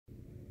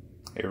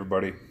Hey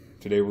everybody,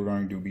 today we're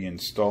going to be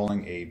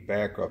installing a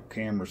backup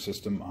camera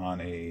system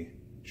on a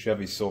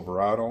Chevy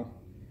Silverado.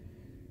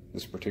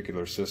 This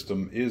particular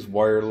system is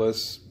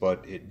wireless,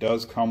 but it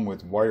does come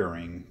with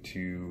wiring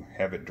to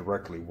have it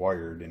directly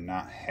wired and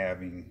not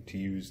having to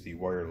use the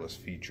wireless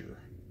feature.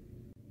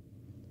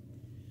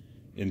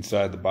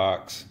 Inside the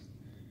box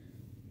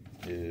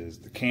is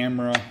the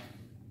camera,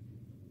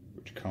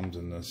 which comes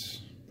in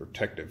this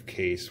protective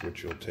case,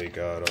 which you'll take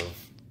out of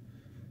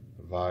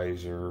the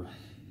visor,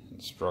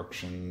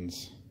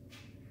 instructions,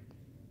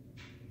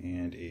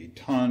 and a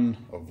ton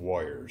of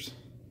wires.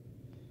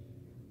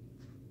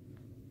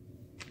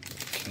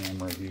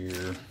 Camera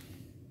here,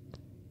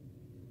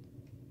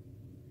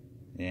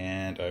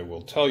 and I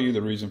will tell you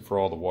the reason for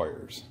all the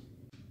wires.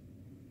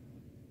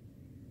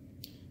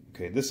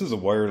 Okay, this is a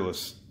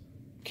wireless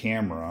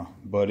camera,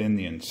 but in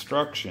the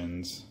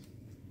instructions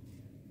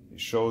it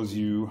shows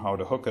you how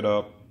to hook it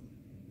up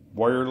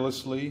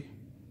wirelessly,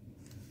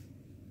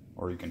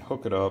 or you can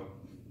hook it up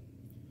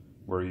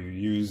where you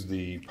use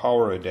the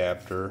power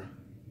adapter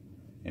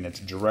and it's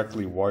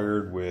directly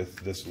wired with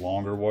this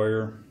longer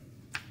wire.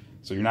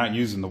 So you're not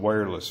using the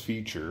wireless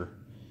feature,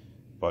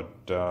 but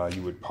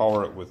you would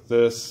power it with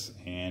this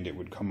and it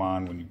would come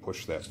on when you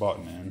push that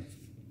button in.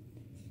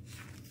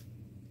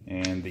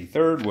 And the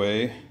third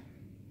way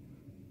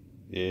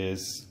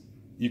is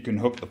you can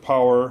hook the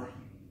power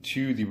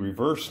to the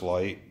reverse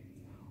light,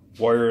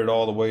 wire it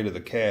all the way to the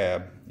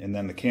cab, and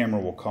then the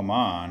camera will come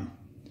on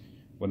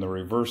when the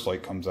reverse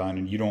light comes on,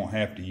 and you don't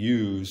have to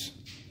use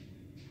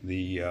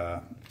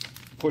the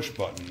push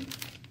button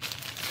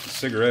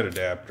cigarette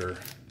adapter.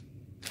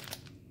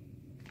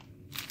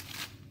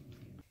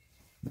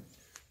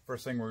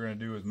 First thing we're going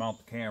to do is mount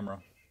the camera.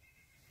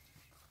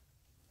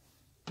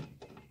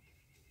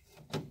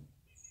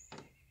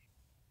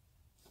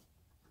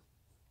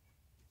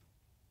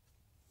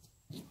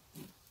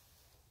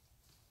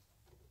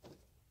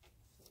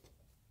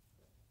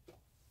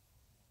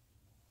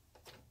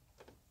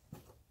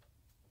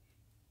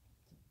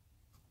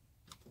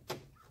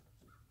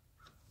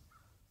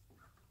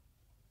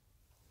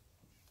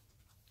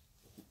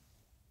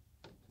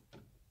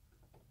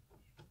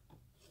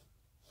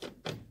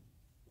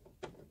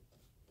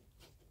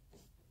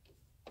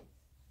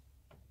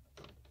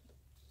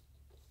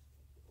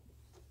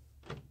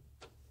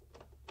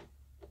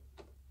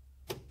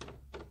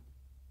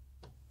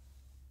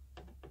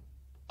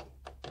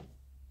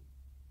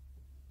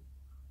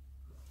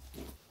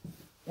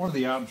 One of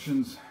the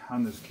options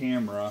on this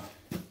camera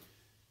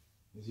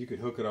is you could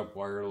hook it up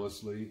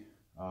wirelessly.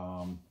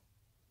 I'm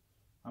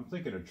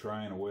thinking of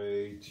trying a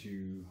way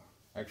to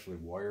actually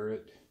wire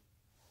it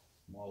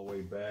from all the way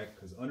back,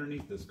 because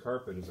underneath this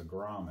carpet is a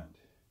grommet.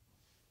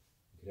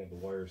 You could have the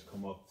wires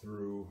come up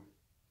through,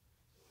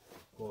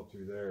 go up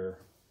through there.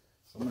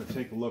 So I'm going to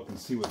take a look and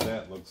see what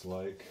that looks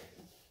like.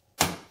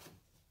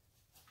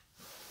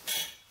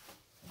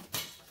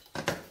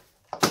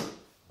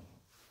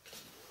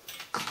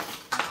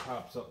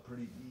 Pops up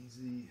pretty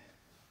easy.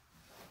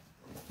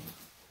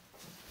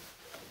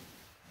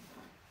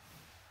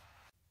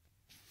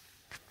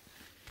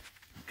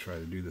 I'll try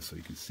to do this so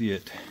you can see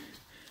it.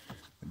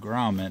 The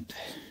grommet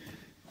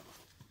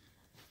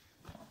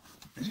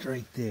is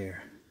right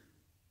there.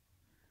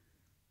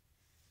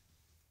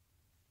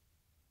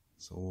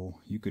 So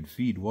you could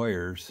feed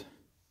wires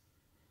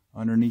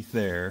underneath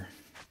there,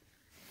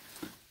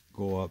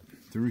 go up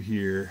through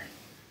here,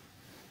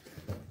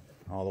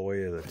 all the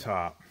way to the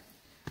top.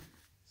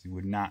 You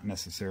would not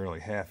necessarily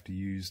have to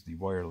use the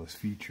wireless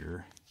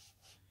feature.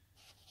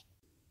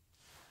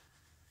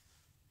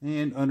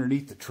 And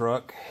underneath the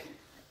truck,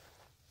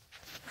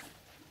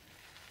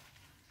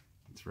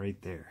 it's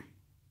right there.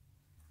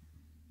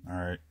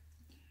 Alright,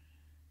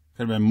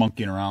 could have been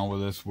monkeying around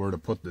with this, where to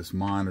put this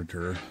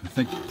monitor. I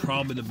think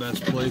probably the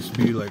best place would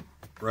be like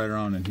right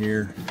around in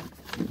here,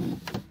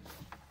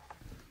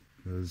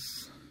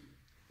 because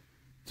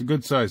it's a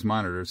good sized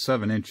monitor. It's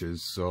 7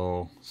 inches,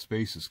 so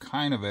space is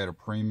kind of at a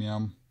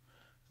premium.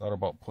 Thought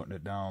about putting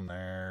it down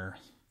there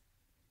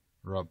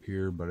or up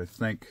here, but I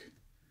think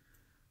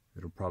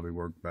it'll probably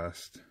work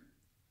best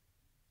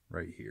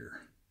right here.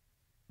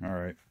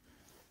 Alright,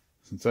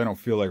 since I don't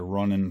feel like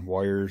running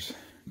wires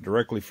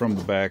directly from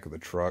the back of the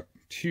truck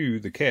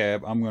to the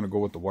cab, I'm going to go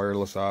with the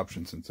wireless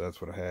option, since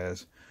that's what it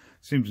has.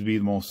 Seems to be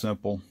the most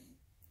simple.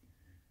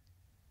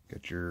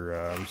 Got your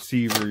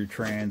receiver, your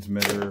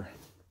transmitter,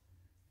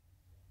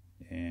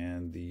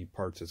 and the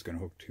parts that's going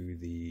to hook to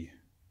the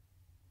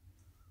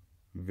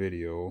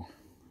video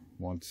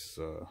once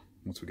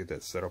we get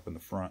that set up in the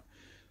front.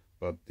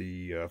 But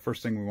the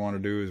first thing we want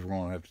to do is we're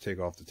going to have to take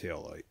off the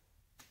tail light.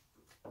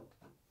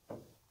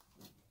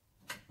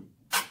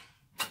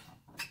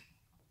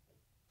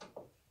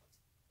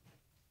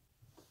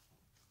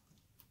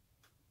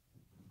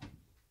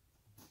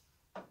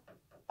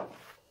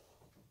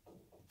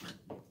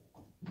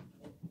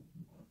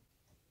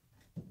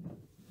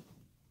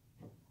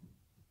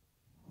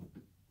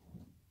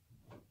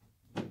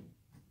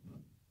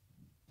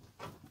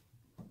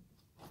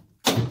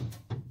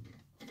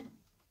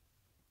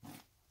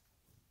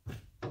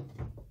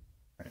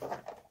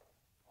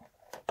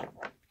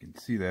 you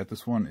can see that.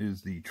 This one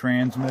is the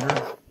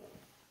transmitter.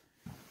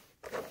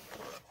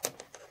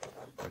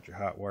 Got your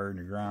hot wire and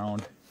your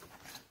ground.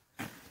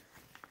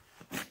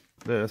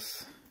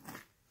 This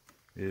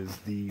is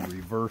the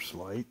reverse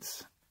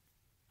lights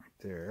right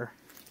there.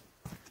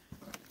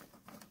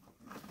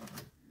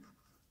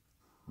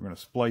 We're going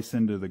to splice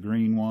into the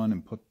green one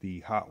and put the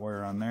hot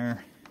wire on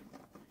there.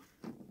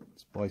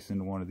 Splice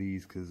into one of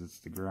these because it's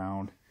the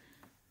ground.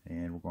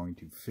 And we're going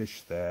to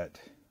fish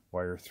that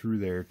wire through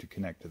there to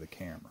connect to the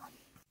camera.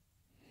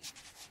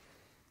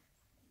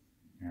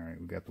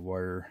 Alright, we got the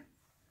wire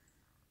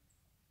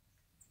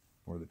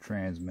for the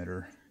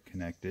transmitter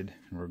connected.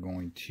 And we're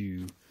going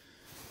to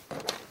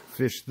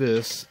fish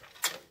this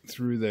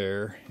through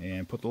there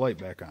and put the light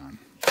back on.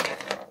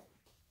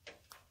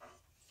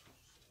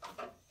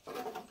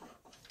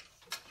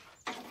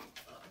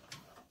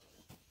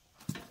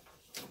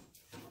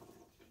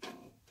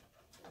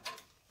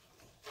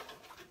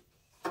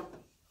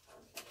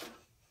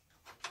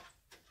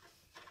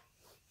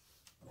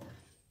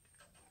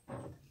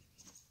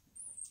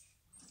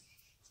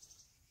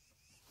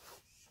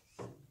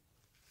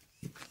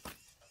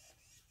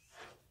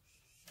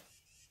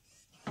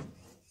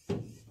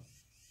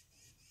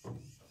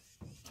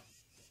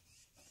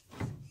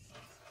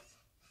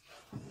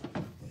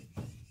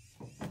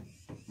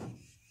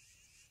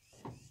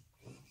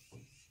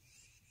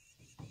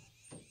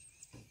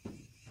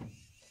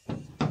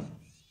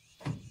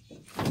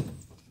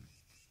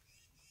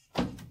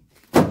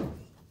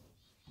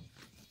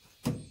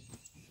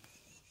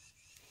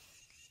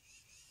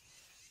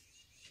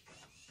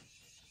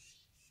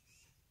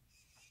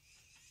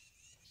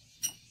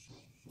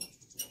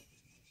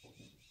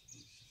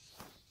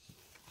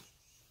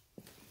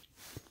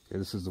 Okay,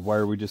 this is the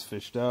wire we just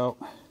fished out.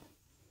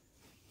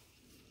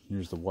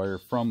 Here's the wire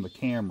from the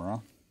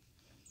camera.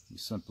 You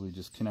simply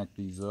just connect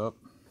these up.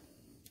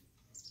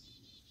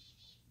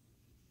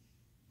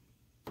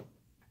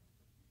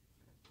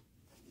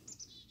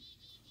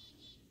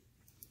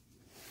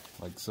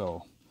 Like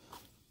so.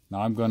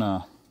 Now I'm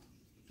gonna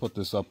put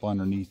this up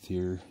underneath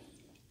here,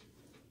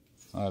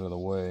 out of the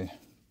way,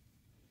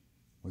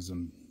 with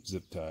some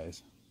zip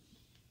ties.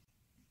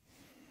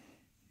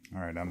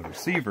 Alright, on the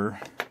receiver,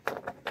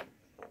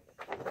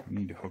 I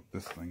need to hook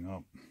this thing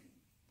up.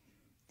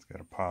 It's got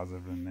a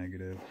positive and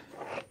negative.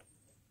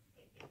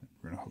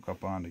 We're going to hook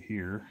up onto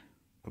here,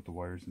 put the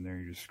wires in there,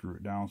 you just screw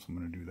it down, so I'm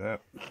going to do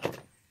that.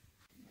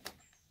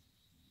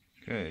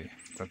 Okay,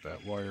 got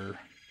that wire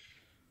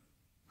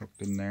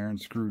hooked in there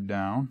and screwed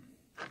down.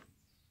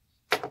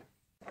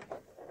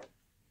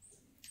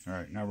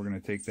 Alright, now we're going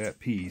to take that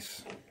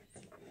piece,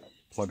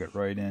 plug it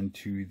right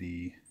into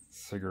the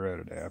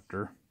cigarette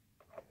adapter.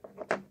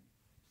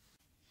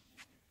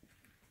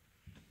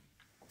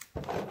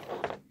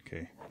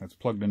 Okay, that's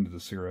plugged into the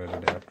cigarette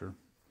adapter.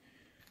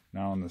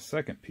 Now on the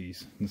second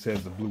piece, this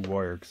has the blue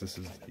wire because this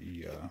is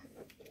the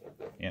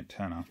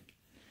antenna.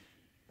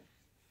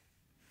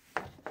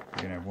 You're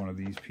going to have one of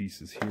these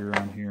pieces here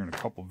on here and a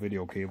couple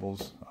video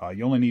cables.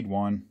 You only need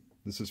one.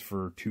 This is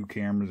for 2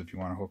 cameras if you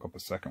want to hook up a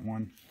second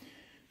one.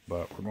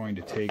 But we're going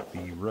to take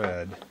the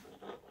red,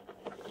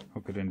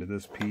 hook it into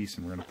this piece,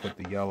 and we're going to put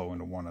the yellow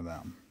into one of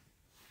them.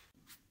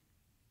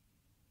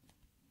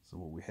 So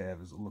what we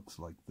have is it looks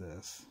like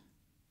this.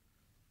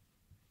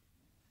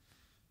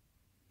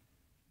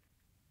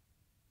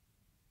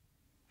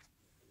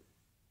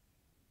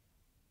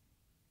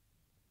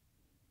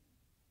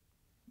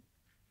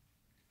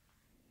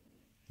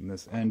 And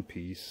this end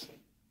piece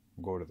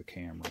will go to the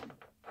camera.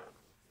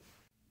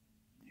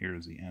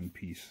 Here's the end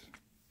piece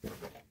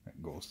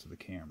that goes to the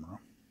camera.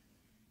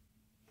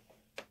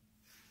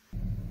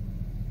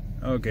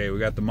 Okay, we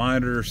got the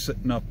monitor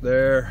sitting up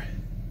there.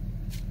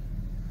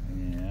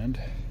 And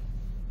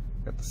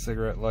got the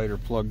cigarette lighter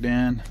plugged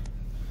in.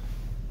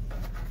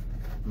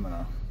 I'm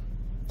gonna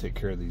take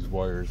care of these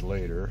wires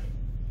later.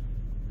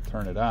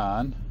 Turn it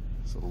on,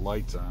 so the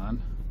light's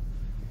on.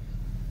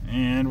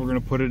 And we're gonna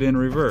put it in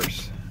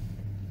reverse.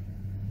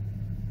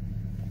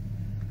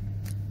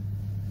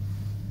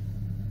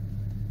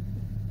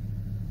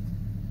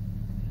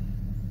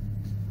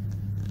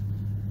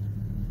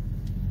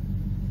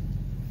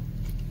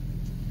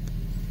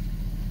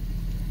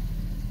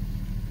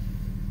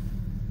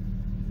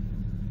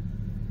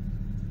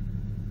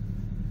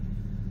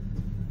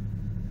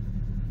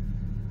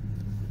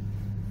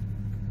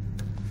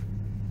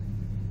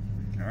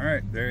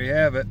 Alright, there you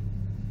have it.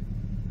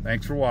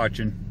 Thanks for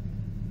watching.